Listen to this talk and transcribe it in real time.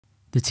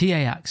The TA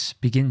axe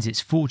begins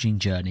its forging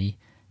journey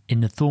in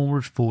the Thorn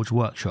Wood Forge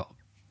workshop,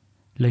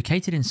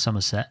 located in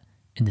Somerset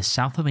in the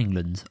south of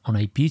England on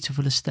a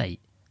beautiful estate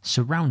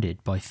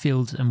surrounded by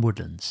fields and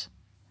woodlands.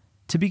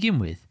 To begin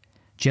with,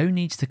 Joe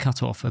needs to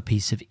cut off a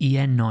piece of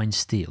EN9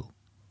 steel.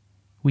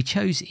 We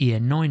chose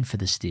EN9 for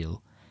the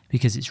steel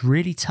because it's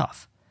really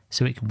tough,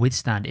 so it can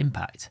withstand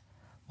impact,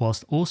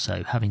 whilst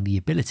also having the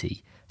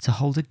ability to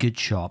hold a good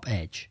sharp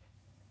edge.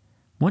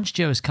 Once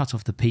Joe has cut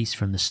off the piece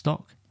from the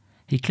stock,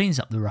 he cleans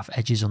up the rough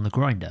edges on the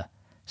grinder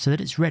so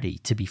that it's ready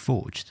to be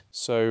forged.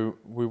 So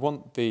we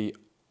want the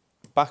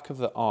back of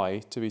the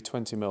eye to be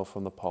 20mm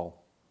from the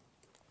pole.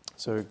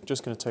 So we're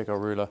just going to take our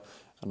ruler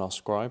and our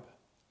scribe,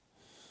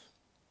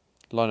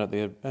 line up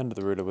the end of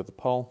the ruler with the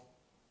pole,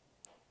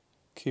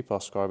 keep our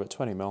scribe at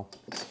 20mm,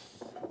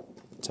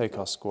 take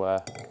our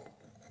square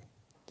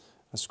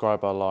and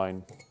scribe our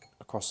line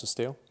across the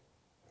steel.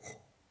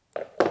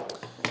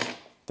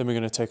 Then we're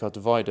going to take our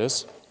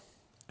dividers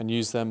and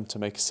use them to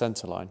make a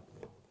centre line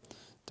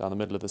down the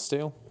middle of the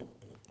steel.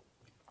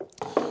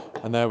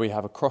 And there we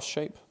have a cross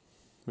shape,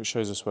 which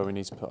shows us where we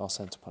need to put our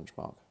centre punch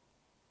mark.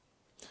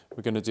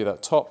 We're going to do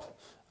that top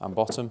and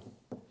bottom,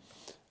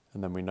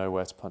 and then we know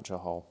where to punch our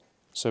hole.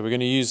 So we're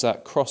going to use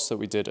that cross that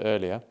we did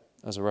earlier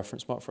as a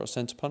reference mark for our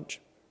centre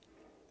punch.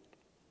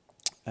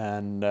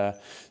 And the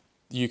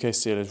UK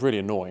steel is really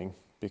annoying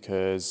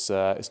because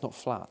it's not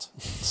flat,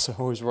 so it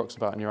always rocks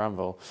about in your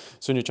anvil.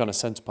 So when you're trying to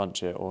centre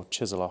punch it or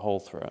chisel a hole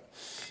through it,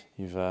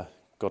 you've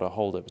got to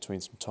hold it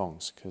between some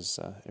tongs because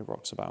it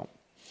rocks about.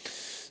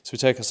 So we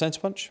take our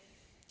centre punch,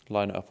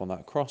 line it up on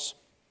that cross,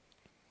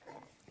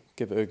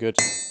 give it a good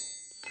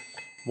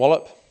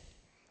wallop,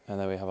 and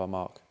there we have our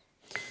mark.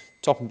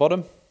 Top and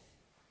bottom,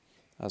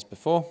 as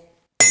before.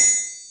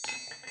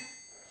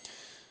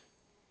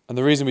 And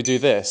the reason we do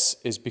this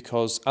is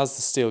because as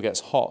the steel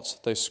gets hot,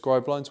 those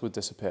scribe lines would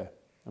disappear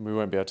and we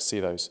won't be able to see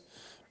those.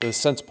 But the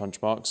centre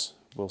punch marks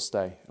will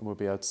stay and we'll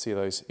be able to see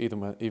those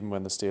even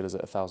when the steel is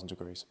at 1000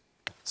 degrees.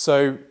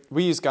 So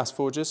we use gas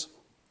forges.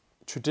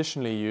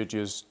 Traditionally you'd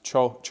use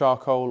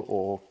charcoal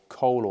or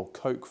coal or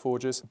coke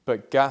forges,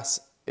 but gas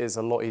is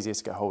a lot easier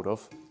to get hold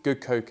of.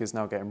 Good coke is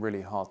now getting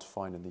really hard to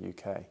find in the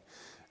UK.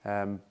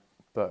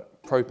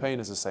 But propane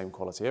is the same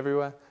quality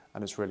everywhere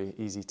and it's really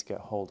easy to get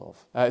hold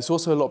of. It's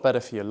also a lot better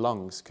for your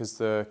lungs because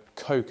the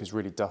coke is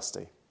really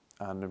dusty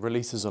and it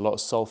releases a lot of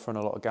sulfur and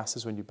a lot of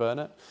gases when you burn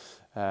it,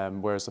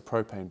 whereas the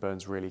propane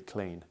burns really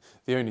clean.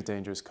 The only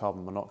danger is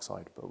carbon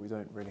monoxide, but we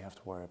don't really have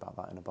to worry about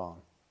that in a barn.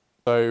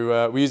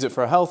 So we use it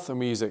for our health and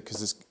we use it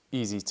because it's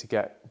easy to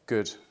get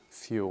good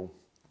fuel.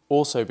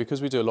 Also,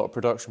 because we do a lot of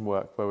production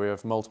work where we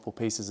have multiple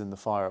pieces in the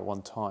fire at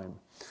one time,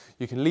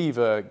 you can leave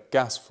a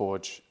gas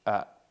forge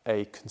at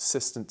a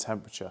consistent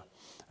temperature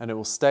and it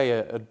will stay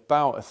at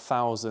about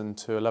 1000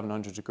 to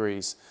 1100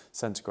 degrees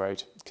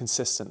centigrade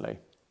consistently.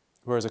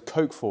 Whereas a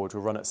coke forge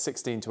will run at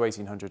 16 to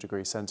 1800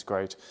 degrees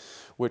centigrade,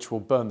 which will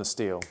burn the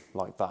steel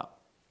like that.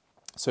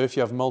 So if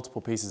you have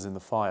multiple pieces in the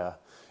fire,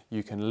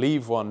 you can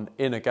leave one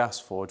in a gas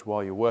forge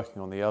while you're working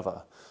on the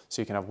other.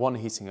 So you can have one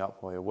heating up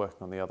while you're working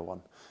on the other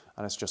one.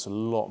 And it's just a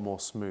lot more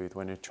smooth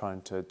when you're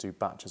trying to do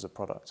batches of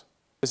product.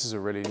 This is a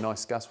really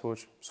nice gas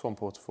forge, Swan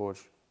Porter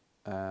forge,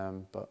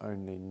 but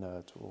only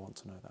nerds will want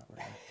to know that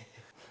really.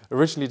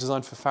 Originally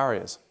designed for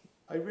farriers.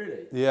 Oh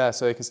really? Yeah,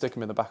 so you can stick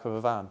them in the back of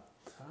a van.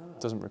 Ah.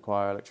 Doesn't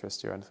require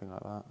electricity or anything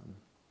like that. And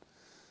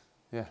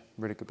yeah,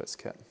 really good bits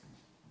of kit.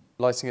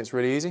 Lighting it's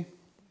really easy.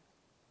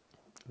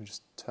 We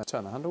just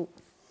turn the handle.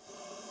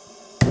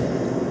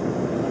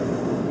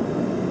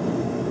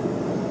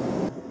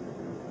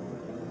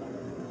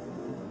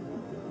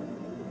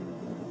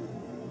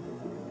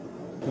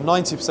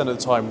 90% of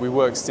the time we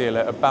work steel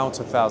at about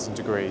 1000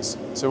 degrees.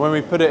 So when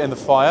we put it in the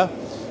fire,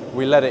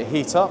 we let it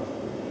heat up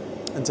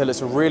until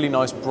it's a really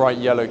nice bright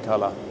yellow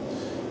colour.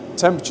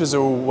 Temperatures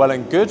are all well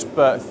and good,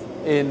 but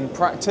in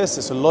practice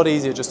it's a lot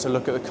easier just to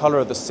look at the colour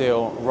of the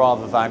steel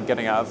rather than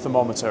getting out a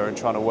thermometer and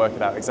trying to work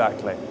it out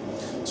exactly.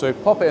 So we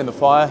pop it in the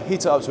fire,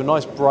 heat it up to a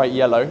nice bright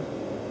yellow,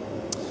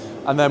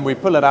 and then we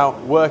pull it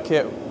out, work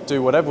it,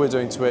 do whatever we're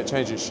doing to it,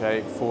 change its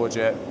shape, forge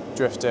it,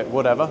 drift it,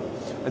 whatever,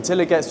 until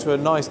it gets to a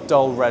nice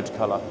dull red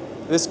colour.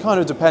 This kind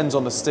of depends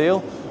on the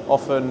steel.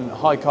 Often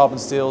high carbon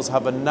steels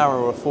have a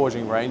narrower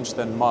forging range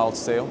than mild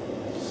steel.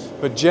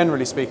 But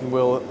generally speaking,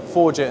 we'll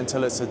forge it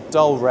until it's a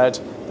dull red,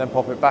 then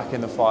pop it back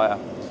in the fire.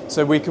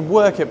 So we can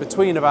work it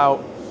between about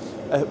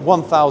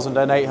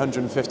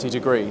 1850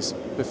 degrees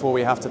before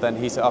we have to then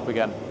heat it up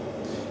again.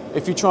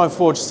 If you try and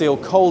forge steel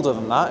colder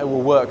than that, it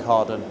will work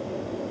harden.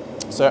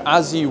 So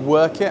as you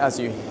work it, as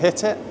you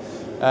hit it,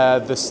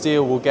 the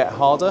steel will get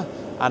harder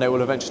and it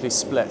will eventually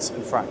split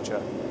and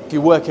fracture. If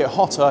you work it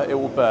hotter, it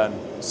will burn.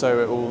 So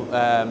it will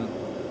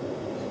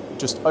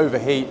just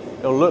overheat,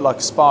 it'll look like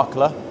a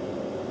sparkler,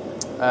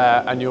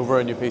 and you'll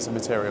ruin your piece of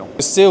material.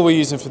 The steel we're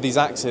using for these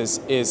axes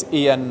is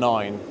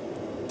EN9.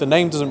 The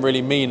name doesn't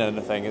really mean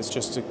anything, it's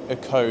just a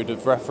code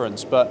of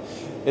reference, but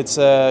it's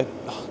a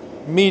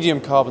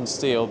medium carbon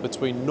steel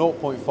between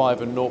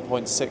 0.5 and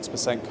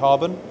 0.6%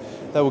 carbon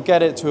that will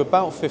get it to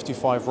about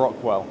 55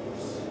 Rockwell.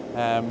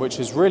 which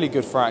is really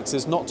good for axe.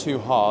 It's not too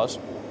hard,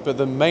 but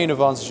the main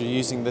advantage of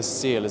using this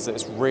steel is that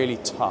it's really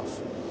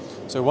tough.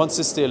 So once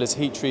this steel is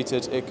heat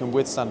treated, it can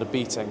withstand a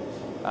beating,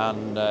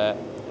 and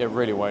it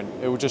really won't.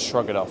 It will just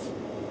shrug it off.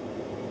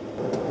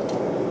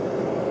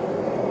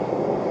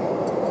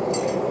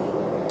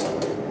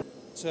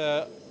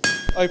 To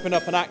open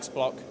up an axe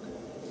block,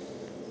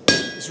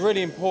 it's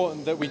really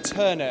important that we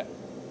turn it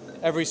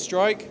every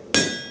strike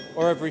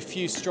or every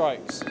few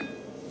strikes.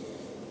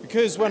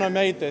 Because when I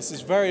made this,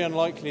 it's very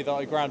unlikely that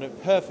I ground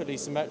it perfectly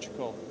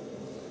symmetrical.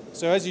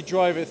 So as you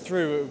drive it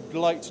through, it would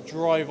like to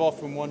drive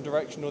off in one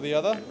direction or the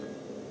other.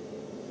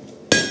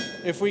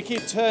 If we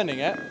keep turning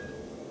it,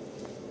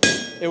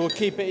 it will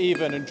keep it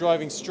even and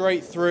driving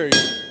straight through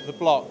the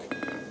block,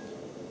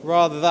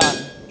 rather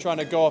than trying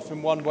to go off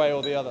in one way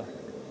or the other.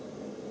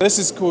 This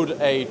is called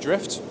a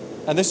drift,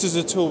 and this is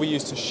a tool we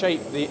use to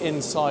shape the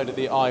inside of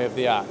the eye of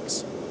the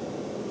axe.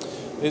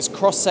 Its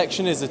cross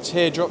section is a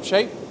teardrop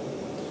shape,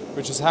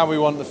 which is how we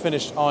want the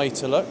finished eye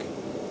to look.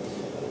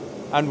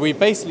 And we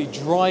basically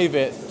drive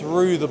it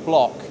through the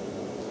block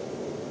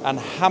and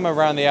hammer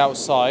around the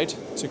outside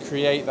to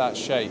create that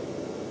shape.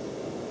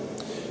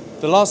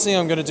 The last thing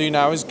I'm going to do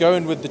now is go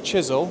in with the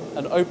chisel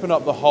and open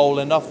up the hole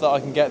enough that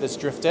I can get this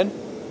drift in.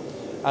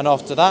 And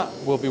after that,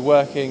 we'll be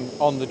working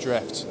on the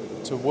drift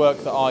to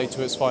work the eye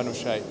to its final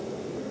shape.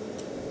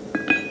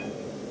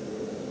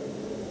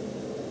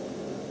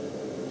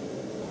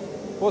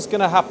 What's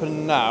going to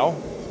happen now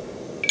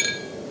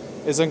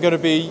is I'm going to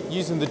be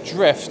using the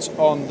drift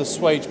on the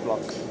swage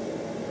block.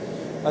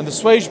 And the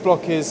swage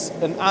block is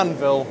an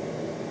anvil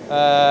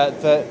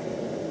that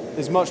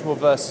is much more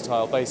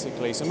versatile,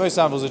 basically. So most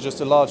anvils are just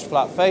a large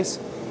flat face.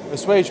 The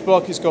swage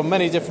block has got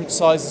many different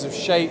sizes of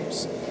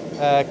shapes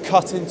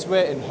cut into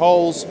it in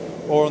holes,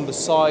 or on the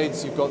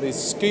sides you've got these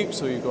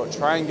scoops, or you've got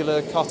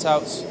triangular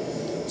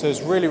cutouts. So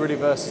it's really, really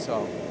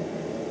versatile.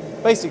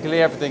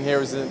 Basically everything here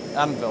is an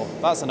anvil.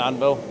 That's an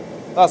anvil.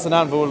 That's an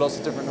anvil with lots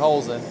of different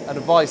holes in, and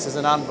a vise is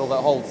an anvil that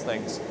holds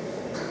things.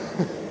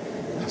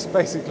 That's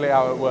basically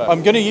how it works.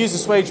 I'm going to use the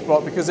swage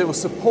block because it will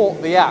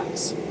support the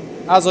axe.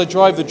 As I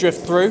drive the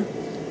drift through,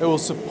 it will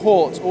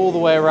support all the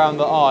way around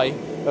the eye,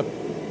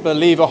 but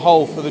leave a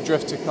hole for the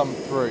drift to come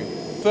through.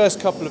 First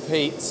couple of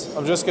heats,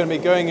 I'm just going to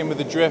be going in with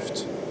the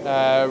drift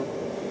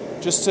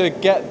just to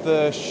get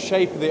the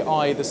shape of the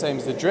eye the same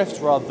as the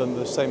drift rather than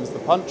the same as the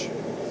punch.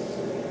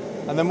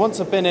 And then once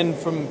I've been in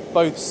from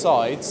both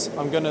sides,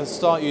 I'm going to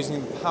start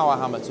using the power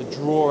hammer to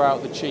draw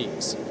out the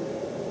cheeks.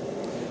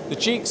 The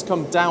cheeks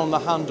come down the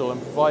handle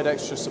and provide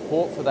extra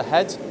support for the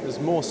head. There's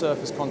more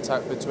surface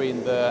contact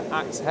between the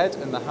axe head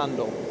and the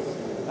handle.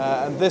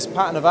 And this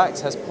pattern of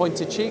axe has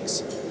pointed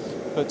cheeks,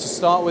 but to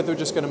start with we're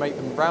just going to make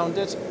them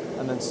rounded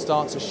and then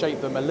start to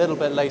shape them a little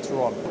bit later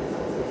on.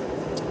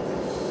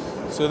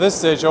 So at this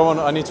stage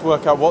I need to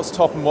work out what's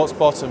top and what's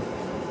bottom.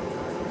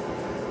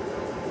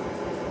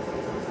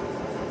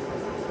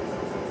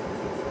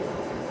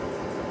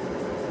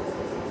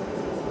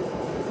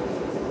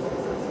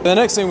 The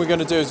next thing we're going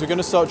to do is we're going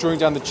to start drawing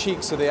down the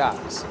cheeks of the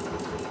axe.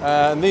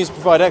 And these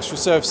provide extra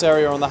surface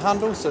area on the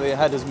handle so the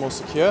head is more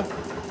secure.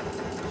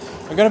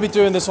 I'm going to be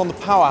doing this on the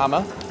power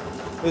hammer.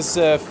 This is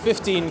a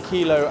 15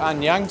 kilo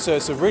Anyang, so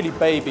it's a really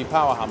baby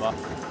power hammer,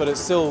 but it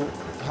still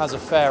has a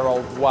fair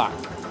old whack.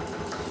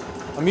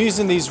 I'm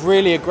using these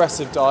really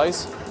aggressive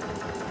dies,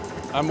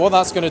 and what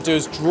that's going to do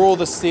is draw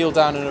the steel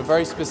down in a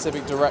very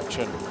specific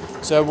direction.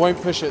 So it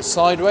won't push it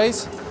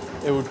sideways,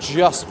 it will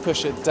just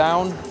push it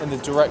down in the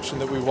direction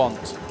that we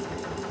want.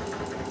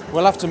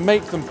 We'll have to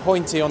make them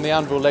pointy on the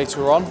anvil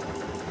later on,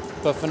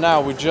 but for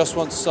now we just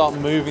want to start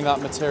moving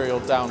that material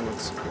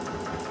downwards.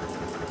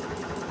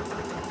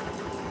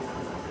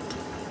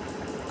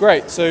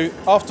 Great, so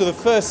after the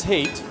first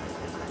heat,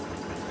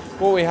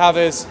 what we have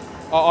is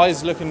our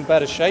eyes look in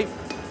better shape.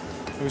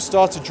 And we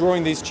started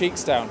drawing these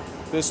cheeks down,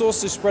 but it's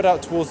also spread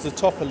out towards the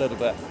top a little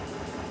bit.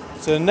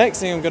 So the next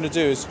thing I'm going to do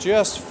is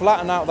just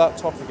flatten out that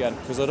top again,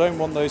 because I don't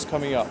want those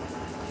coming up.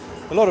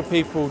 A lot of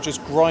people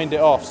just grind it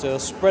off, so they'll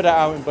spread it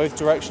out in both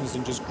directions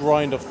and just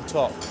grind off the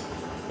top.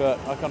 But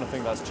I kind of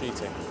think that's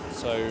cheating.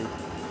 So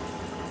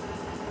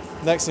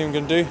next thing I'm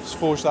going to do is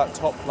forge that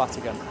top flat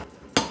again.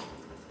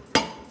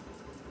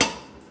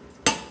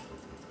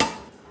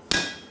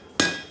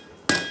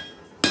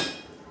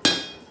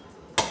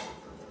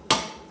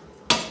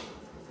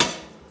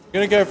 I'm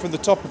going to go from the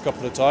top a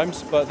couple of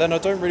times, but then I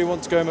don't really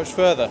want to go much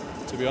further,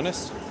 to be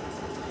honest.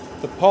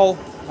 The pole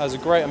has a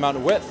great amount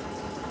of width.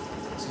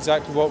 It's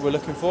exactly what we're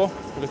looking for.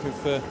 We're looking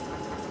for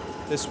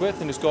this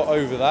width, and it's got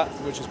over that,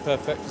 which is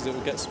perfect because it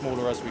will get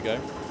smaller as we go.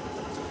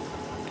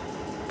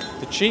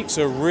 The cheeks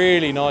are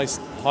really nice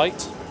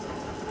height.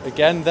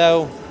 Again,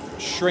 they'll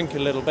shrink a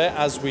little bit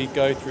as we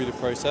go through the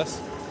process.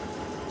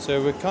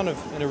 So we're kind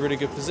of in a really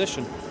good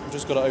position. We've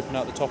just got to open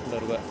out the top a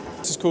little bit.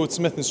 This is called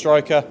Smith &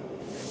 Striker.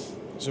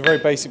 It's a very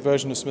basic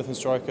version of Smith &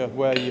 Striker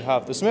where you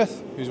have the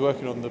smith who's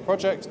working on the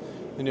project,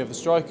 then you have the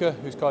striker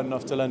who's kind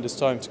enough to lend his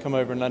time to come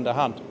over and lend a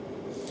hand.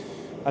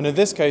 And in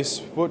this case,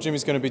 what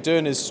Jimmy's going to be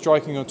doing is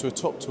striking onto a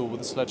top tool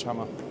with a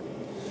sledgehammer.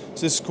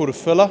 So this is called a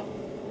fuller.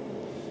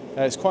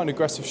 It's quite an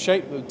aggressive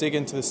shape that will dig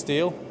into the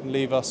steel and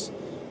leave us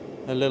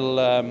a little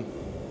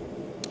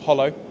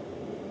hollow.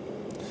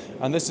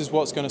 And this is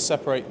what's going to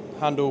separate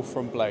handle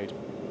from blade.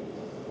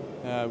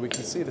 We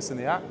can see this in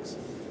the axe,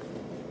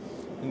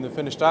 in the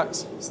finished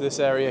axe. It's this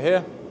area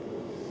here.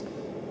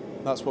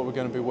 That's what we're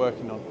going to be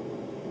working on.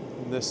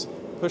 And this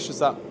pushes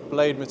that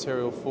blade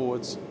material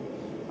forwards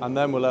and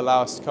then will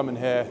allow us to come in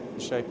here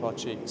and shape our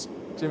cheeks.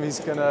 Jimmy's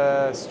going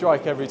to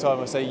strike every time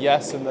I say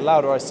yes, and the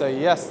louder I say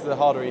yes, the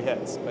harder he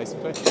hits,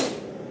 basically.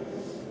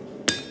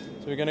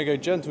 So we're going to go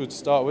gentle to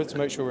start with to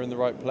make sure we're in the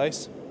right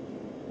place.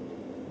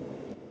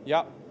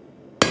 Yep.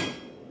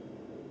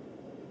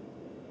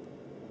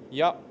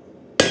 Yep.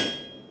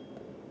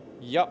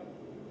 Yep.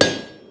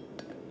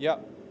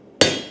 Yep.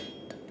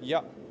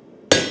 Yep.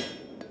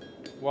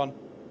 1.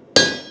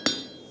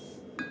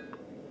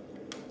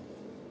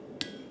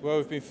 Where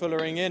we've been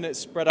fullering in, it's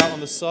spread out on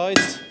the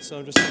sides, so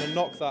I'm just going to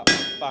knock that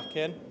back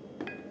in.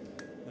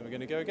 Then we're going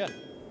to go again.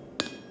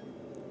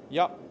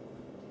 Yup.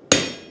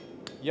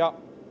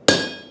 Yup.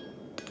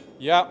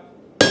 Yup.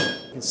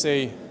 You can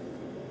see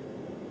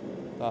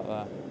that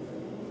there.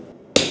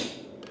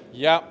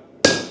 Yup.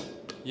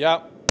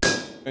 Yup.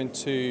 I'm going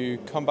to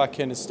come back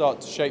in and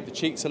start to shape the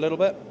cheeks a little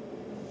bit.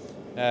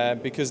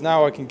 Because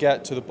now I can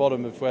get to the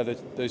bottom of where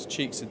those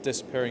cheeks are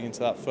disappearing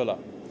into that fuller.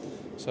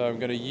 So I'm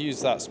going to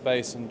use that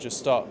space and just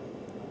start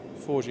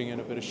forging in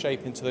a bit of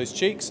shape into those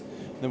cheeks,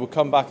 and then we'll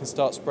come back and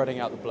start spreading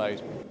out the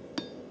blade.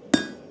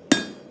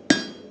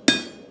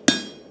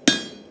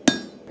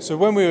 So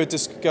when we were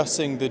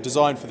discussing the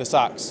design for this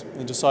axe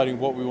and deciding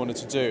what we wanted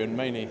to do, and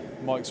mainly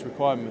Mike's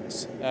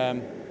requirements,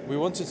 we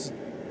wanted to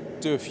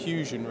do a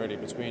fusion really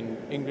between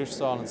English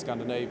style and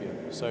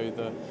Scandinavian. So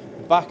the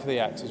back of the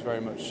axe is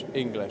very much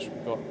English.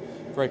 We've got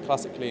very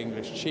classically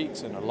English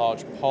cheeks and a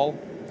large poll.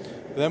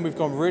 But then we've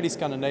gone really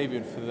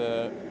Scandinavian for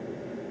the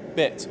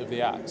bit of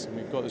the axe, and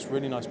we've got this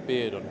really nice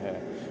beard on here,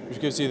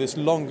 which gives you this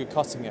longer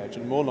cutting edge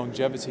and more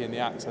longevity in the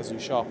axe as you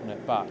sharpen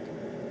it back.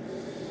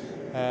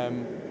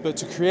 But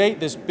to create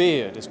this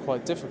beard is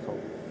quite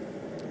difficult.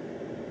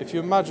 If you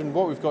imagine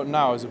what we've got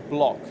now is a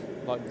block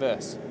like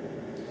this,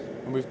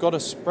 and we've got to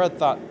spread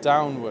that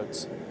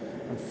downwards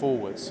and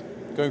forwards.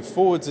 Going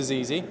forwards is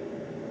easy,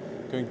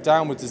 going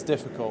downwards is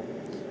difficult,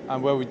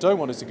 and where we don't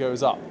want it to go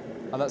is up,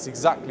 and that's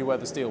exactly where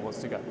the steel wants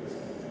to go.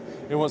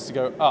 It wants to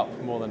go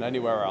up more than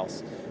anywhere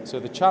else. So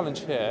the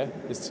challenge here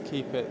is to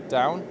keep it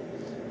down,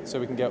 so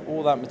we can get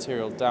all that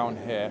material down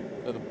here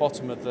at the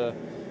bottom of the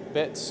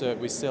bit, so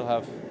we still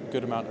have a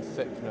good amount of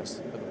thickness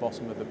at the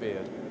bottom of the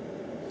beard.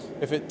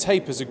 If it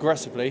tapers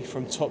aggressively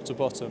from top to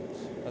bottom,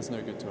 that's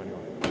no good to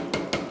anyone.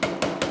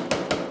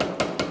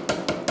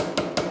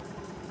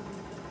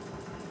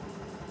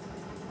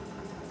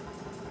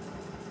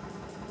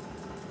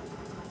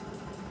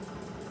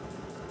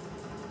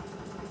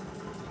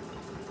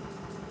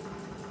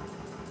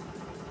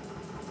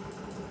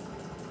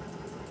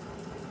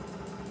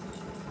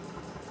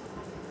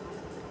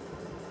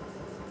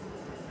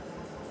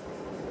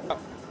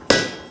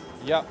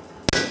 Yep.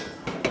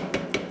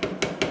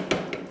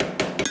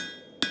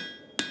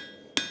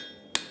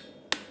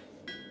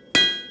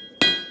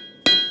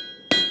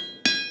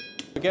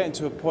 We're getting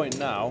to a point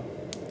now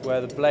where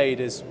the blade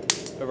is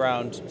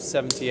around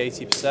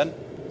 70–80%.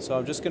 So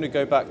I'm just going to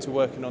go back to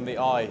working on the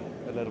eye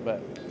a little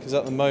bit, because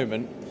at the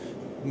moment,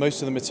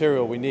 most of the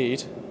material we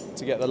need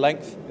to get the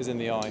length is in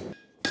the eye.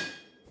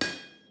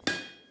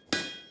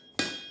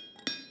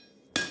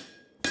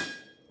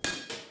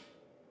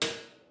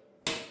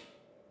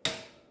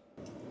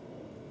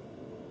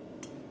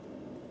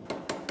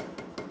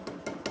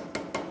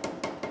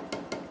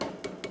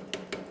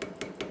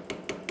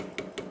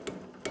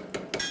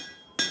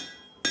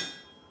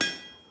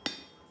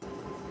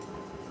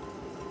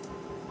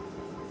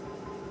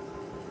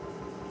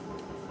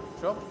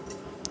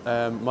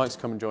 Mike's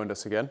come and joined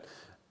us again,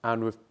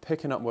 and we're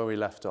picking up where we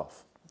left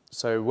off.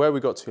 So where we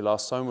got to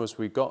last time was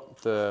we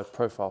got the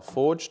profile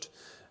forged.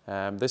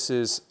 This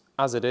is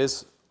as it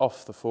is,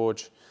 off the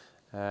forge.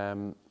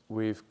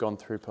 We've gone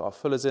through, put our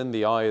fillers in,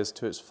 the eye is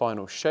to its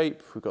final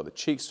shape. We've got the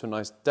cheeks to a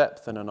nice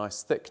depth and a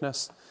nice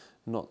thickness,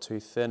 not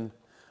too thin.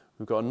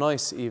 We've got a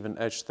nice even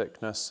edge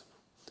thickness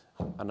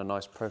and a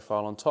nice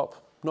profile on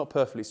top. Not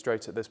perfectly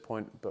straight at this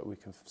point, but we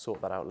can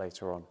sort that out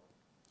later on.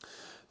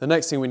 The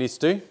next thing we need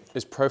to do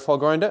is profile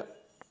grind it.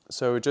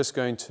 So we're just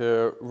going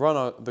to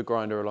run the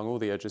grinder along all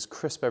the edges,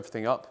 crisp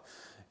everything up.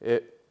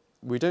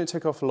 We don't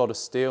take off a lot of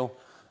steel,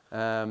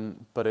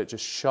 but it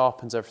just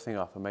sharpens everything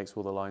up and makes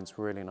all the lines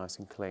really nice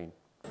and clean.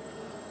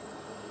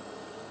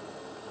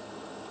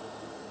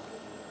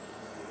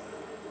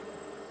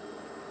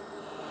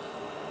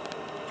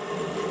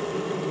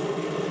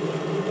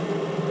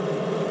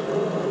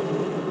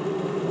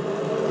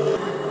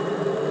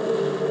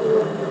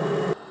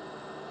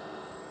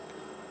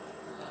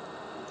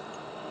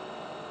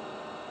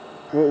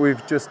 What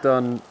we've just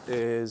done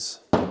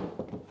is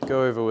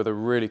go over with a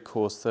really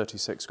coarse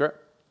 36 grit,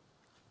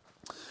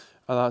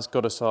 and that's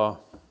got us our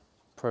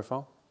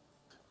profile.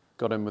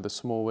 Got in with a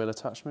small wheel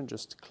attachment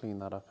just to clean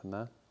that up in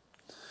there.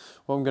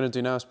 What I'm going to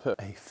do now is put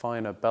a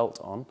finer belt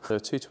on, so a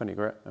 220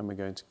 grit, and we're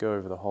going to go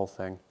over the whole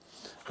thing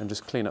and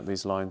just clean up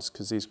these lines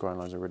because these grind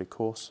lines are really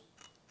coarse.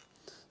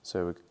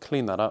 So we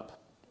clean that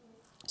up,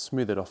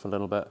 smooth it off a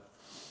little bit,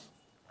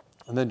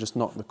 and then just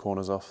knock the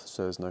corners off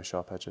so there's no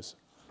sharp edges.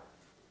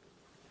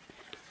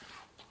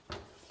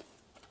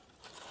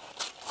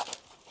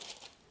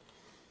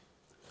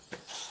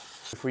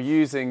 If we're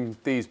using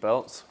these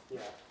belts,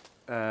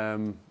 it's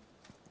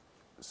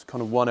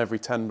kind of 1 every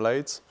 10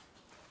 blades.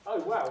 Oh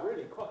wow,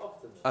 really? Quite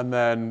often? And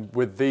then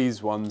with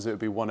these ones, it would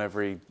be 1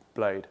 every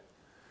blade.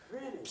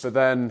 Really? But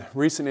then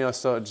recently I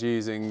started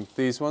using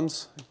these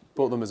ones,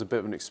 bought them as a bit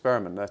of an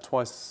experiment. They're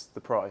twice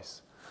the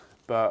price,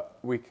 but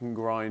we can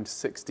grind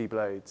 60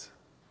 blades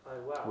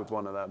with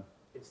one of them.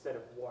 Instead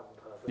of 1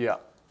 per blade? Yeah.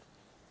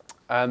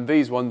 And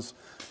these ones,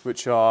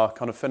 which are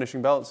kind of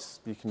finishing belts,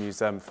 you can use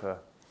them for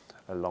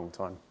a long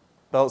time.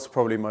 Belts are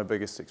probably my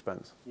biggest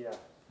expense. Yeah,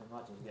 I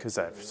imagine. Because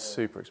they're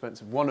super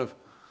expensive.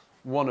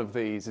 One of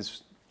these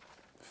is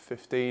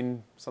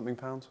 15 something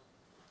pounds,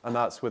 and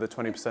that's with a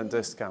 20%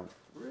 discount.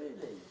 Really?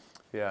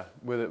 Yeah,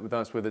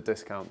 that's with a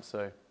discount.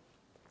 So,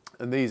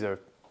 and these are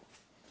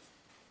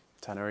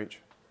tenner each.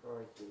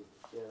 Crikey.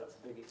 Yeah, that's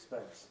a big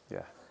expense.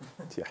 Yeah,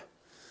 yeah.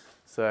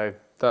 So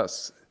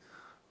that's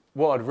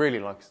what I'd really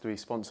like is to be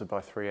sponsored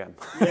by 3M.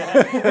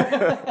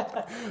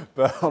 Yeah.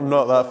 But I'm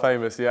not that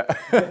famous yet.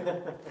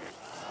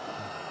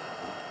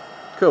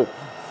 Cool.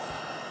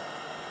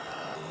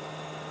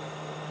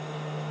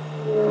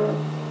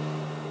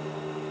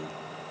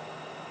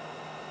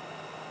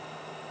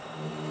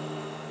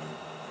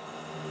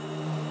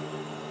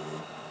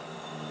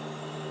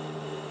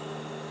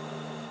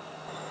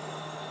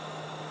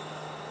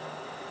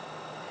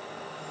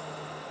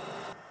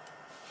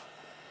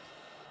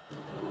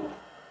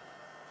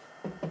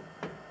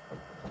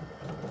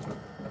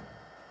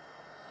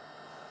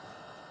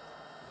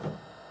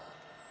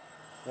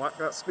 Whack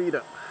that speed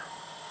up.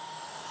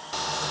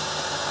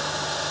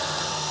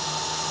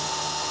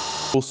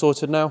 All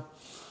sorted now.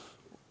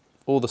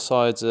 All the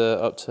sides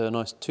are up to a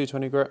nice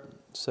 220 grit.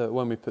 So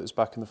when we put this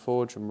back in the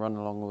forge and run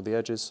along all the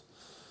edges,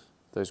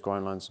 those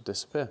grind lines will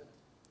disappear,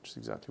 which is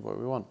exactly what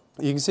we want.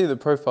 You can see the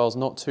profile's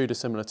not too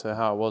dissimilar to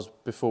how it was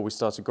before we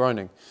started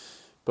grinding,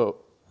 but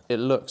it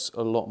looks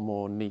a lot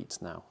more neat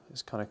now.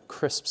 It kind of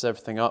crisps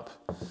everything up,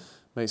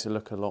 makes it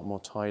look a lot more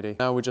tidy.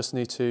 Now we just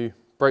need to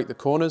break the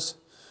corners,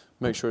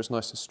 make sure it's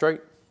nice and straight,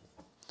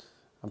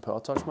 and put our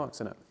touch marks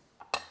in it.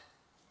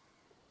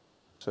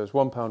 So it's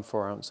 1 pound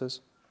 4 ounces,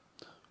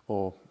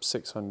 or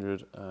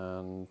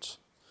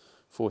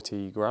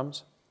 640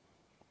 grams.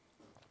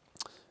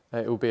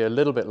 It will be a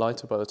little bit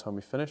lighter by the time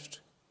we've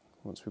finished,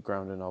 once we've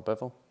ground in our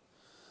bevel,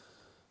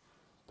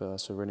 but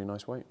that's a really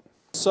nice weight.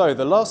 So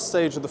the last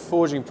stage of the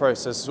forging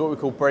process is what we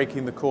call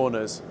breaking the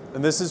corners,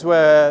 and this is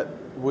where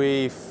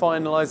we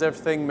finalise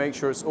everything, make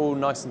sure it's all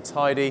nice and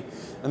tidy,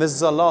 and this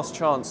is our last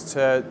chance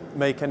to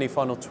make any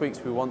final tweaks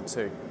we want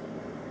to.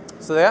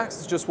 So the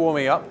axe is just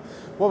warming up.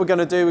 What we're going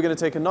to do, we're going to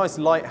take a nice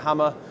light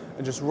hammer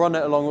and just run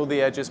it along all the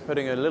edges,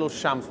 putting a little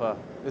chamfer.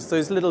 It's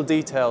those little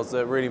details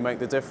that really make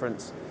the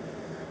difference.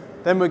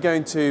 Then we're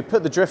going to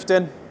put the drift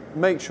in,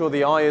 make sure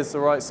the eye is the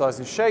right size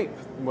and shape,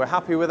 and we're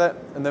happy with it,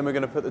 and then we're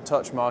going to put the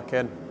touch mark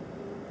in.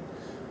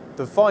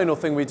 The final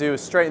thing we do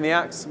is straighten the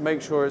axe,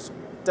 make sure it's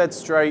dead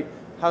straight,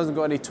 hasn't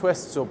got any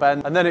twists or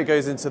bends, and then it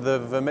goes into the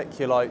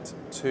vermiculite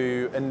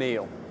to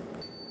anneal.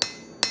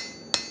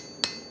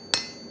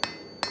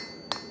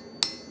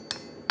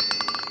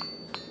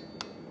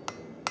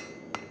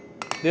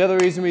 The other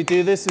reason we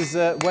do this is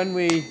that when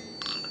we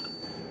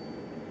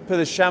put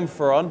the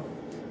chamfer on,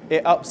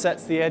 it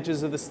upsets the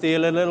edges of the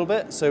steel a little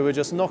bit, so we're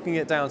just knocking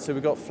it down so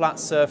we've got flat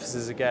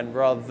surfaces again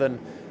rather than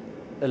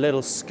a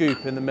little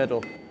scoop in the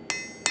middle.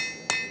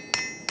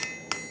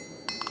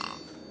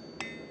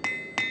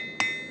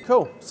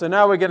 Cool, so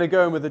now we're going to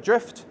go in with the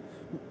drift,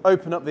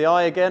 open up the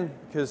eye again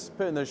because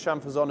putting those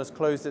chamfers on has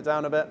closed it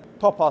down a bit,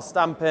 pop our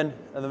stamp in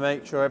and then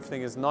make sure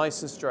everything is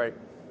nice and straight.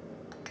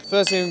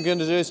 First thing I'm going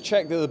to do is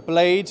check that the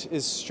blade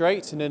is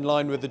straight and in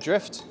line with the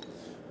drift,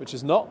 which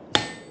is not.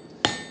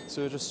 So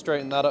we'll just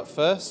straighten that up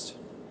first.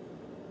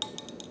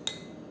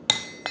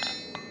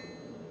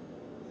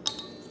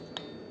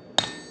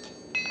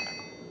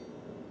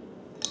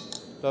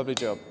 Lovely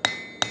job.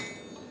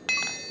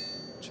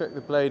 Check the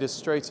blade is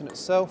straight in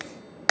itself.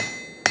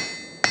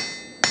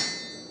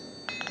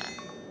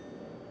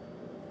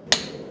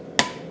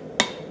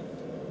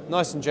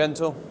 Nice and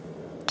gentle.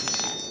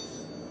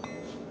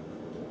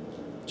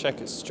 Check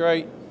it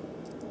straight,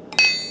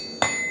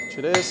 which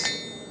it is.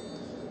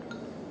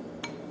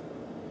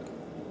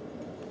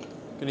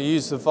 Going to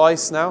use the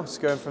vise now, it's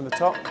going from the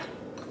top.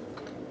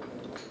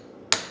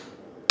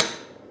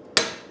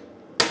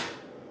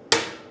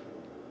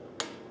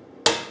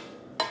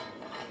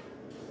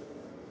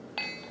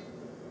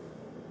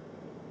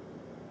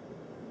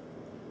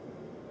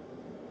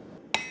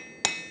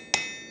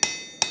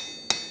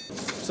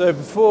 So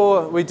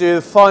before we do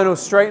the final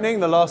straightening,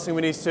 the last thing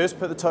we need to do is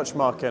put the touch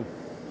mark in.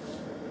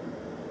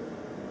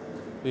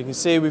 You can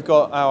see we've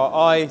got our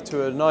eye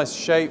to a nice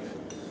shape.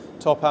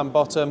 top and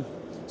bottom.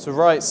 It's the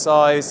right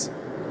size.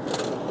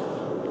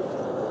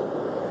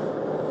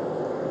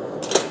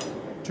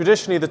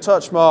 Traditionally, the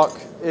touch mark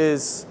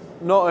is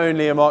not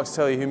only a mark to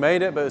tell you who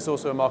made it, but it's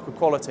also a mark of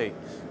quality.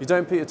 You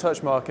don't put your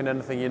touch mark in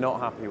anything you're not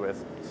happy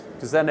with,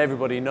 because then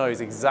everybody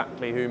knows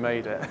exactly who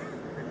made it.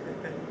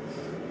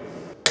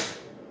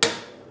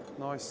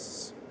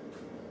 Nice.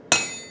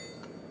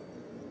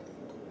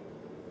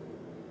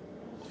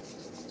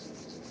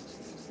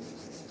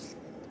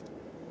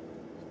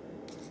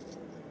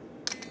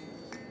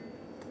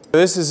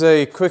 This is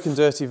a quick and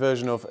dirty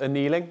version of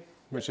annealing,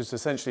 which is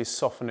essentially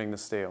softening the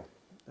steel.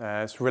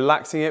 It's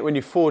relaxing it. When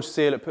you forge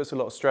steel, it puts a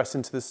lot of stress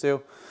into the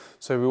steel.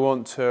 So we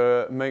want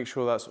to make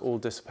sure that's all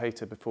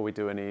dissipated before we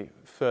do any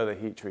further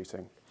heat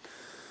treating.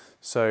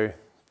 So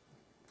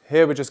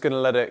here we're just going to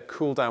let it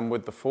cool down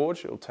with the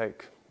forge. It'll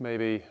take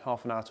maybe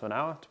half an hour to an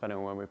hour, depending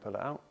on when we pull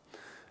it out.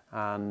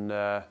 And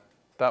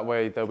that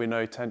way there'll be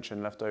no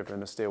tension left over in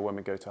the steel when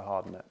we go to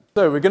harden it.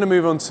 So we're going to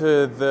move on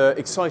to the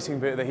exciting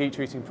bit of the heat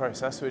treating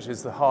process, which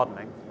is the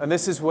hardening. And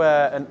this is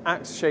where an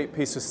axe-shaped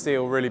piece of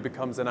steel really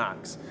becomes an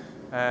axe,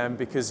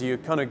 because you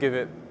kind of give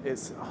it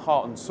its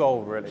heart and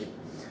soul, really.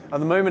 At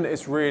the moment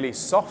it's really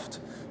soft,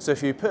 so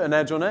if you put an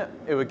edge on it,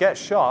 it would get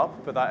sharp,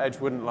 but that edge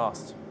wouldn't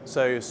last.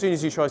 So as soon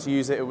as you try to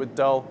use it, it would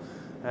dull,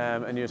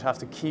 and you'd have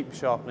to keep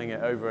sharpening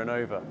it over and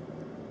over.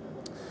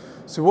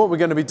 So what we're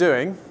going to be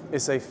doing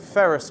is a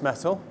ferrous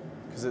metal,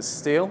 because it's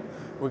steel.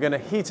 We're going to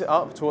heat it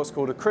up to what's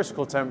called a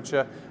critical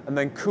temperature and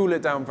then cool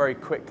it down very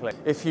quickly.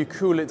 If you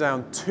cool it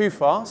down too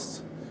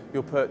fast,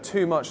 you'll put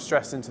too much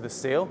stress into the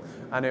steel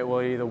and it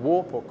will either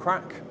warp or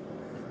crack.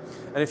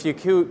 And if you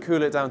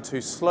cool it down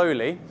too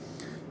slowly,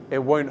 it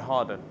won't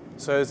harden.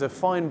 So there's a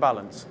fine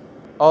balance.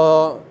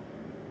 Our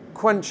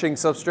quenching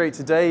substrate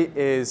today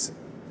is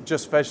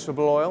just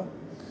vegetable oil.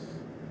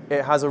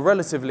 It has a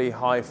relatively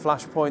high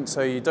flash point,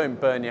 so you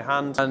don't burn your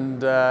hand,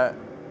 and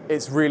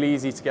it's really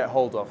easy to get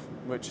hold of,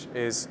 which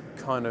is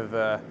kind of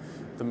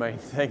the main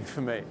thing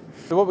for me.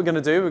 So what we're going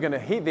to do, we're going to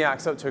heat the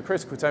axe up to a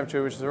critical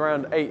temperature, which is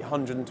around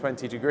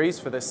 820 degrees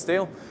for this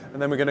steel,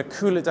 and then we're going to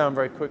cool it down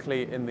very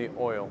quickly in the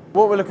oil.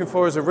 What we're looking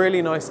for is a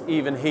really nice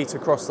even heat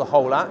across the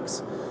whole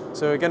axe.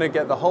 So we're going to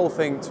get the whole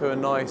thing to a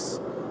nice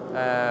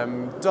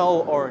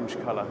dull orange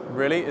colour,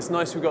 really. It's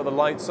nice we've got the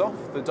lights off.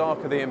 The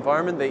darker the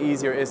environment, the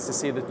easier it is to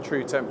see the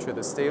true temperature of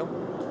the steel.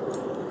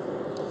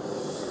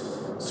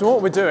 So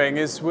what we're doing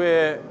is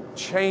we're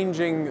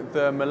changing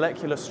the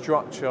molecular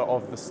structure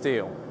of the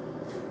steel.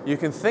 You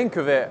can think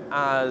of it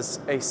as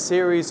a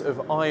series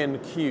of iron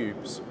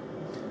cubes,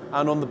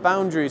 and on the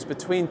boundaries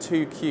between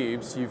two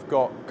cubes you've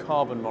got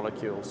carbon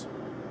molecules.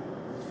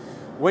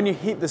 When you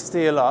heat the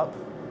steel up,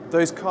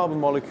 those carbon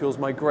molecules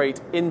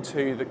migrate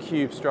into the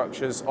cube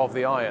structures of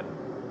the iron.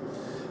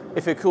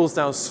 If it cools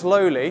down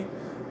slowly,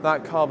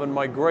 that carbon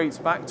migrates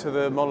back to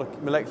the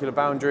molecular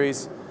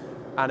boundaries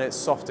and it's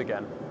soft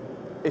again.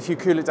 If you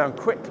cool it down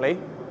quickly,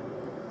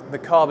 the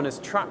carbon is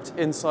trapped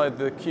inside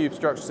the cube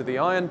structures of the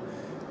iron,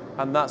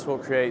 and that's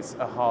what creates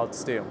a hard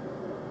steel.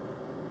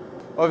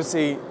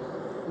 Obviously,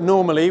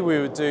 normally we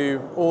would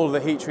do all the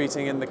heat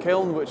treating in the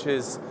kiln, which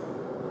is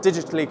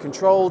digitally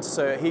controlled,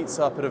 so it heats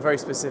up at a very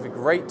specific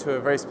rate to a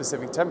very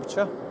specific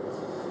temperature.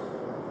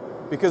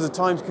 Because of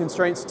time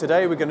constraints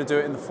today, we're going to do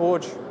it in the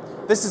forge.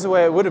 This is the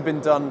way it would have been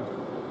done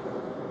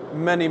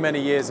many,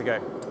 many years ago.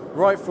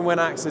 Right from when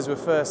axes were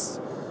first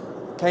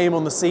came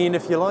on the scene,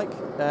 if you like,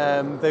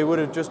 they would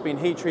have just been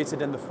heat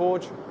treated in the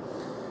forge.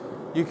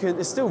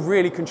 It's still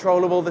really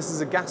controllable. This is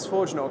a gas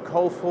forge, not a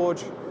coal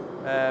forge,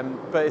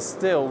 but it's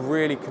still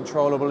really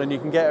controllable and you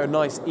can get a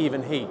nice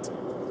even heat.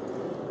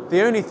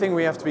 The only thing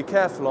we have to be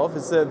careful of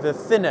is that the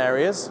thin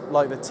areas,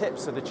 like the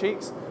tips of the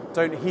cheeks,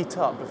 don't heat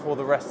up before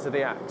the rest of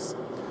the axe.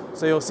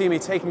 So you'll see me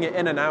taking it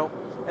in and out,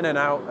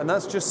 and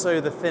that's just so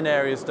the thin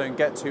areas don't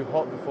get too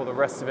hot before the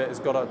rest of it has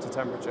got up to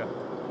temperature.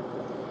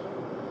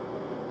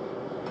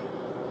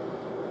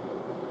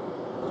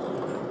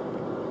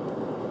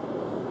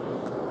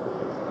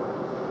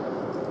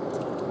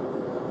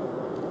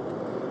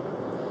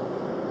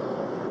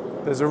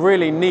 There's a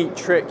really neat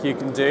trick you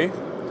can do.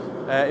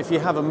 If you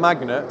have a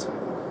magnet,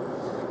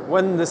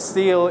 when the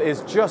steel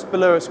is just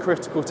below its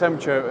critical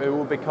temperature, it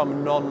will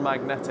become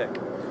non-magnetic,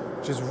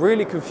 which is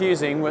really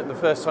confusing the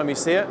first time you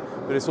see it,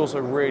 but it's also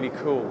really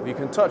cool. You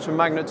can touch a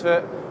magnet to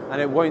it and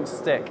it won't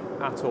stick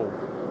at all.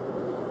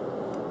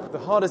 The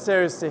hardest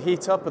areas to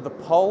heat up are the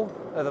pole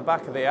at the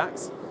back of the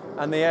axe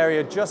and the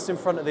area just in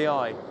front of the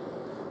eye.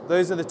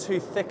 Those are the two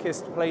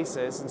thickest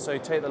places, and so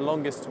take the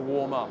longest to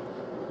warm up.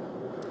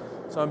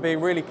 So I'm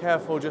being really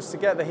careful just to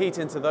get the heat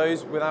into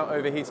those without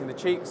overheating the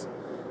cheeks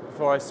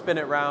before I spin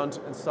it round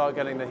and start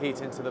getting the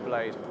heat into the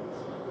blade.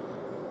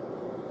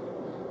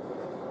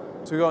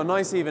 So we've got a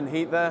nice even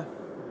heat there,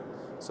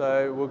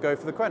 so we'll go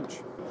for the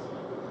quench.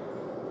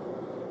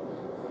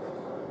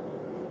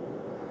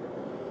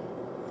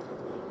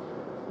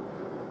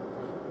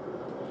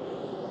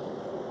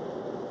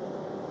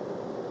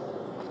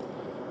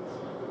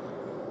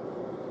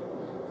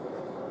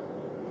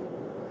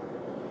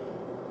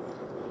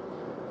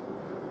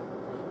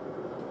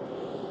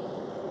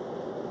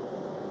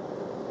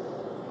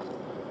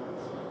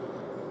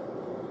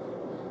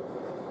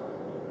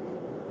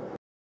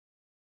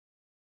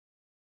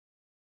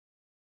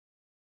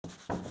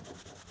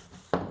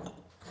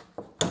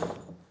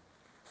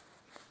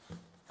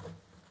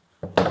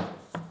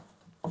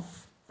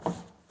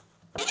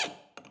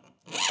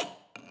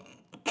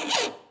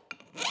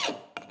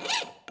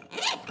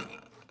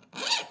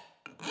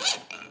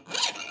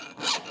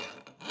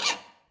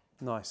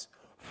 Nice.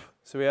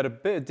 So we had a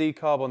bit of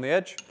decarb on the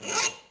edge,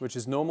 which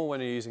is normal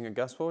when you're using a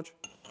gas forge.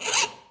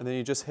 And then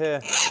you just hear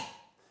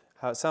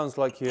how it sounds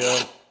like you're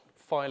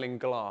filing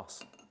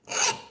glass.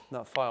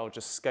 That file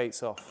just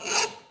skates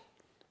off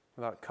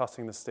without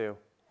cutting the steel,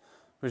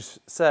 which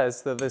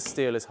says that this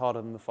steel is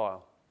harder than the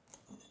file.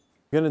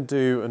 I'm going to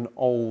do an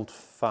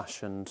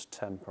old-fashioned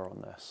temper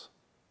on this.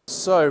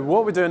 So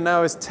what we're doing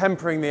now is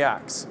tempering the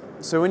axe.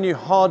 So when you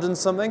harden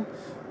something,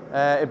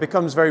 it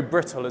becomes very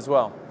brittle as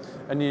well.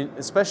 And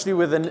especially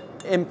with an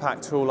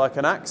impact tool like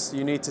an axe,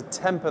 you need to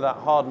temper that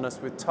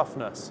hardness with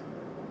toughness.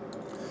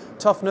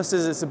 Toughness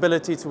is its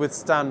ability to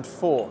withstand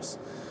force.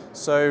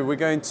 So we're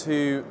going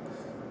to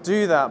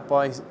do that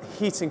by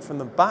heating from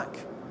the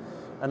back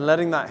and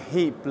letting that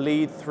heat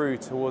bleed through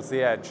towards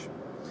the edge.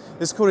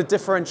 This is called a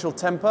differential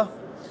temper.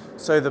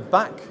 So the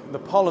back, the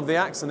pole of the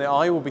axe and the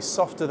eye will be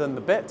softer than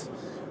the bit,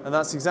 and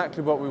that's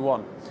exactly what we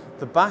want.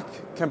 The back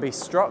can be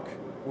struck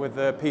with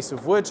a piece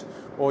of wood,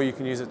 or you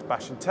can use it to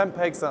bash in tent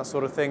pegs, that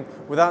sort of thing,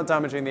 without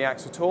damaging the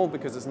axe at all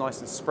because it's nice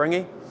and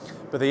springy.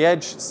 But the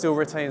edge still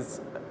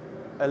retains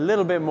a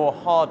little bit more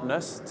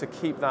hardness to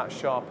keep that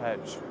sharp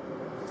edge.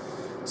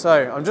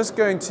 So I'm just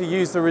going to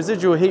use the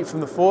residual heat from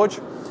the forge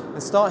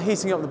and start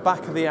heating up the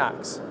back of the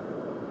axe.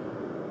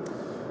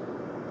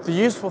 The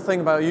useful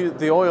thing about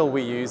the oil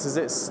we use is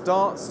it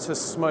starts to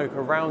smoke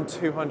around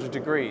 200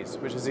 degrees,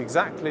 which is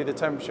exactly the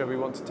temperature we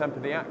want to temper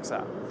the axe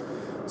at.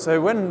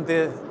 So when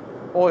the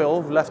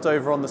oil left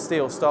over on the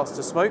steel starts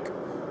to smoke,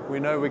 we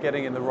know we're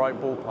getting in the right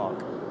ballpark.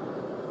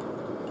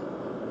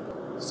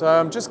 So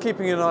I'm just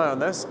keeping an eye on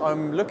this.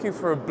 I'm looking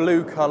for a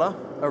blue colour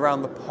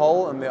around the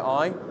pole and the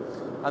eye,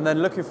 and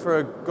then looking for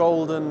a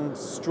golden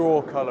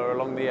straw colour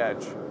along the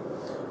edge.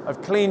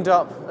 I've cleaned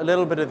up a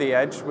little bit of the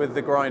edge with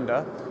the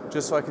grinder,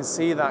 just so I can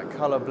see that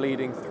colour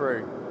bleeding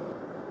through.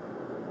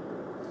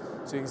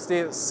 So you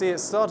can see it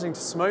starting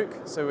to smoke,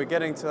 so we're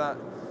getting to that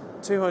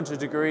 200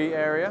 degree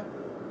area.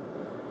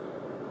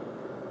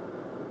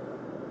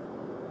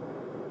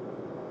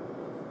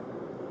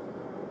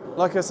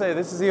 Like I say,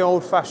 this is the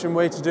old-fashioned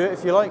way to do it,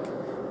 if you like.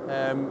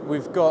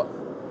 We've got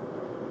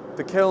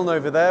the kiln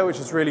over there, which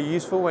is really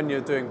useful when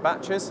you're doing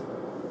batches.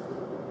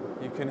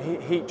 You can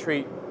heat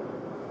treat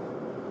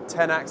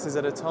 10 axes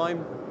at a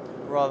time,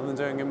 rather than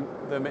doing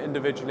them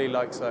individually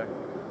like so.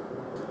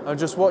 I'm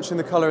just watching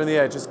the colour in the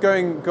edge. It's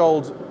going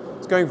gold,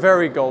 it's going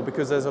very gold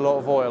because there's a lot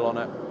of oil on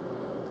it.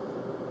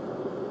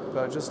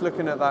 But just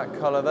looking at that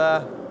colour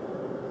there,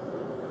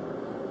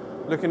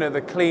 looking at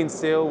the clean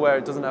steel where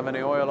it doesn't have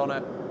any oil on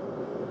it.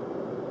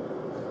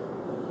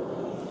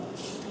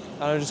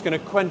 And I'm just going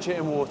to quench it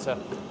in water.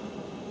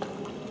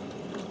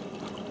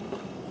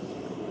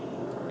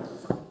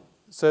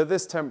 So at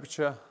this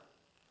temperature,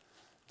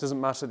 it doesn't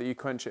matter that you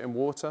quench it in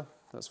water.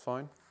 That's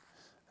fine,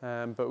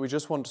 but we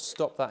just want to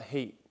stop that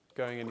heat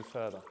going any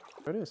further.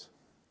 There it is.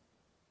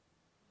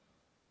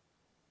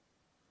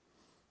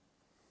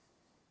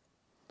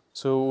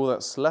 So all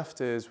that's left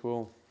is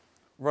we'll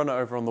run it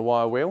over on the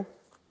wire wheel,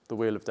 the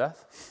wheel of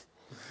death,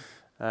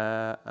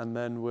 and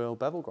then we'll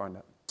bevel grind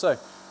it. So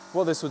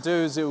what this will do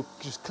is it will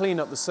just clean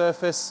up the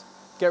surface,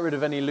 get rid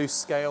of any loose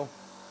scale,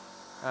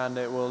 and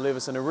it will leave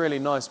us in a really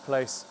nice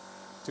place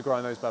to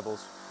grind those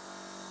bevels.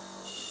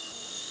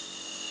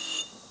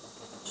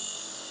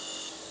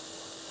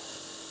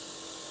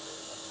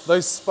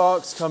 Those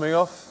sparks coming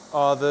off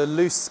are the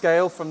loose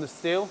scale from the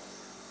steel,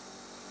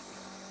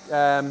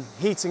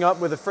 heating up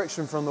with the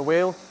friction from the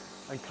wheel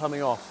and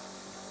coming off.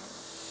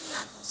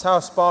 That's how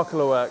a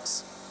sparkler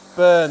works.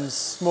 Burns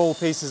small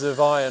pieces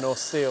of iron or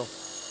steel.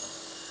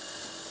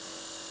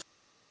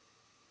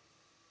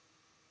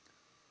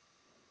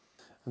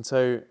 And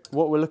so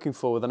what we're looking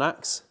for with an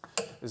axe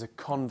is a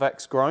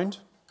convex grind.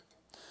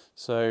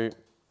 So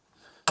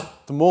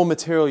the more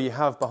material you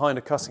have behind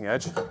a cutting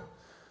edge,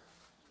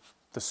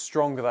 the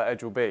stronger that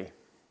edge will be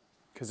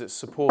because it's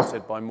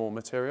supported by more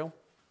material.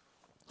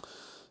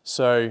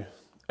 So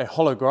a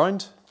hollow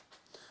grind,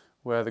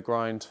 where the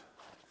grind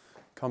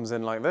comes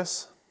in like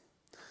this,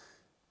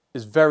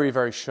 is very,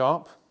 very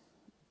sharp,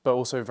 but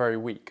also very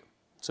weak.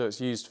 So it's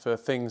used for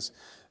things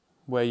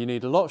where you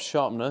need a lot of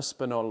sharpness,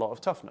 but not a lot of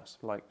toughness,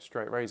 like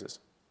straight razors.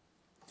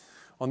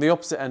 On the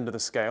opposite end of the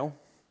scale,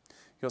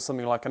 you've got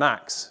something like an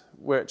axe,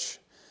 which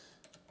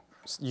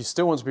you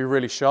still want to be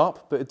really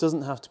sharp, but it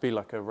doesn't have to be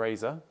like a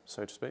razor,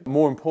 so to speak.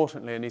 More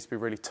importantly, it needs to be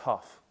really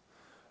tough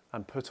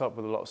and put up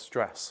with a lot of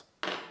stress.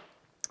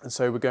 And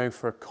so we're going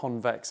for a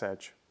convex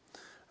edge.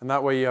 And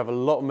that way you have a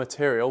lot of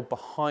material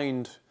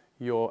behind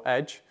your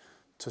edge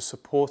to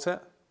support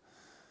it,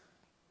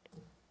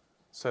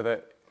 so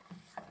that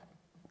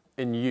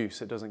in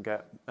use it doesn't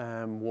get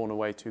worn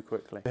away too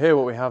quickly. Here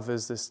what we have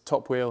is this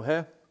top wheel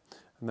here,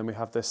 and then we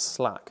have this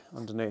slack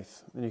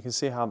underneath. And you can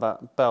see how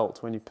that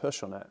belt, when you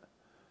push on it,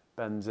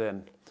 bends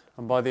in.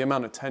 And by the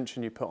amount of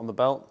tension you put on the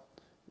belt,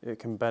 it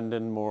can bend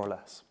in more or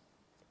less.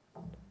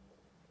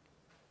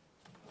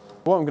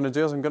 What I'm going to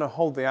do is I'm going to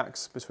hold the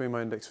axe between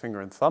my index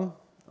finger and thumb,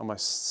 and my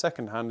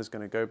second hand is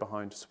going to go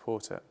behind to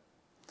support it.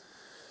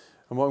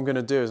 And what I'm going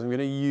to do is I'm going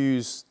to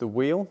use the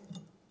wheel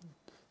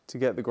to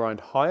get the grind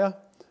higher,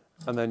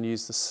 and then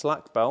use the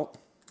slack belt,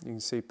 you can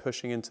see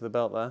pushing into the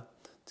belt there,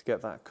 to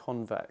get that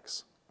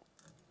convex.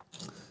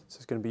 So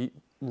it's going to be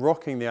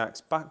rocking the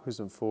axe backwards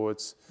and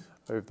forwards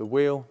over the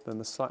wheel, then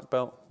the slack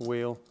belt,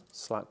 wheel,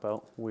 slack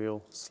belt,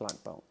 wheel,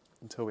 slack belt,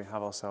 until we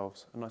have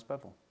ourselves a nice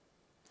bevel.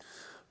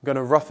 I'm going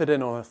to rough it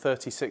in on a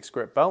 36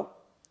 grit belt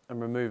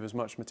and remove as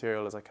much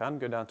material as I can,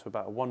 go down to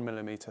about a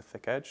 1mm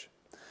thick edge.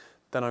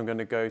 Then I'm going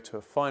to go to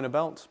a finer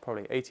belt,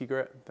 probably 80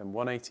 grit, then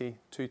 180,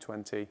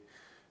 220,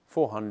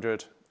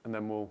 400, and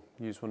then we'll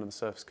use one of the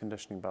surface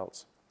conditioning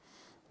belts.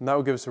 And that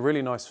will give us a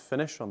really nice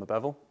finish on the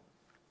bevel.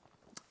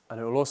 And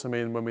it will also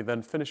mean when we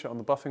then finish it on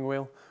the buffing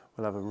wheel,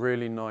 we'll have a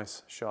really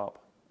nice sharp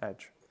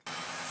edge.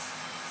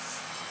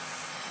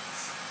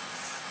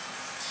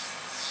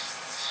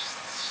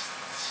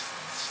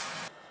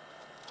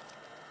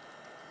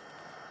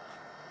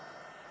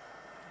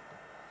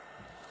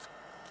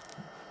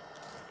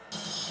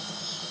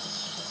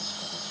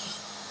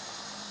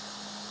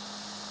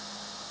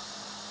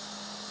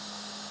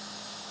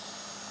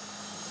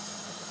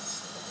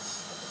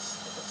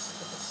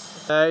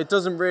 It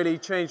doesn't really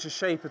change the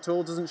shape at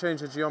all, doesn't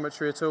change the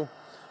geometry at all.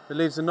 It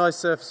leaves a nice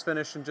surface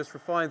finish and just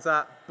refines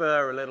that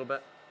burr a little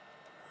bit.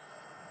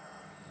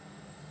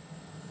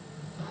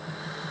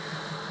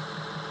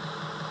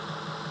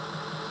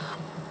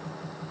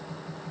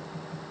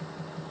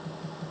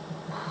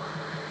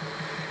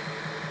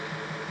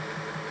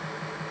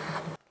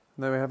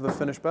 And there we have the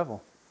finished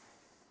bevel.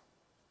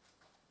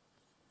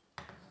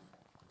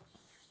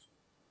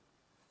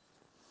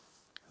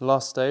 The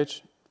last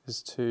stage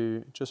is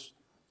to just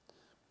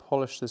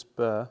polish this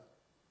burr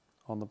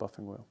on the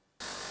buffing wheel.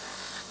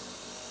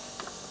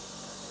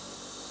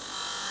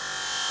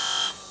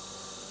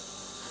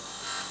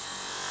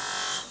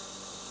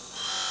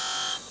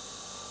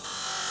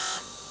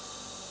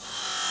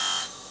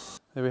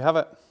 There we have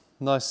it,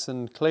 nice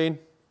and clean.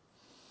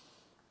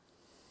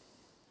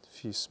 A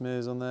few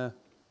smears on there,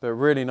 but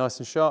really nice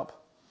and sharp,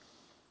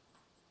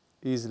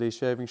 easily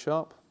shaving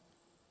sharp.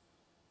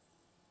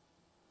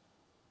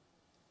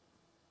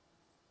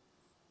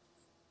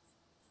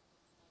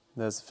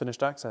 There's the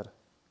finished axe head.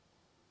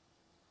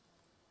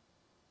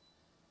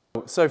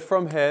 So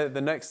from here,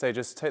 the next stage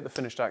is to take the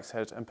finished axe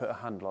head and put a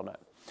handle on it.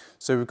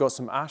 So we've got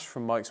some ash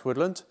from Mike's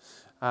Woodland,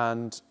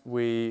 and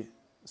we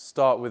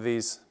start with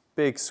these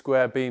big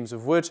square beams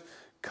of wood,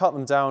 cut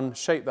them down,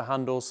 shape the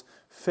handles,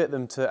 fit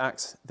them to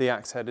the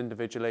axe head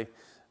individually,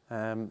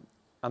 and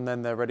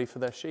then they're ready for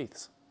their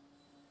sheaths.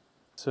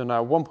 So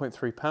now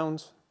 1.3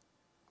 pounds,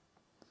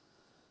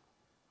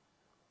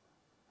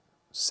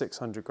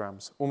 600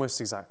 grams, almost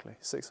exactly,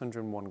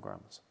 601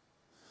 grams.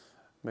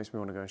 Makes me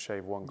want to go and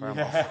shave 1 gram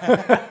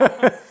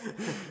off.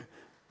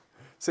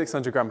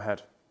 600 gram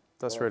head,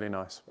 that's really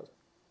nice.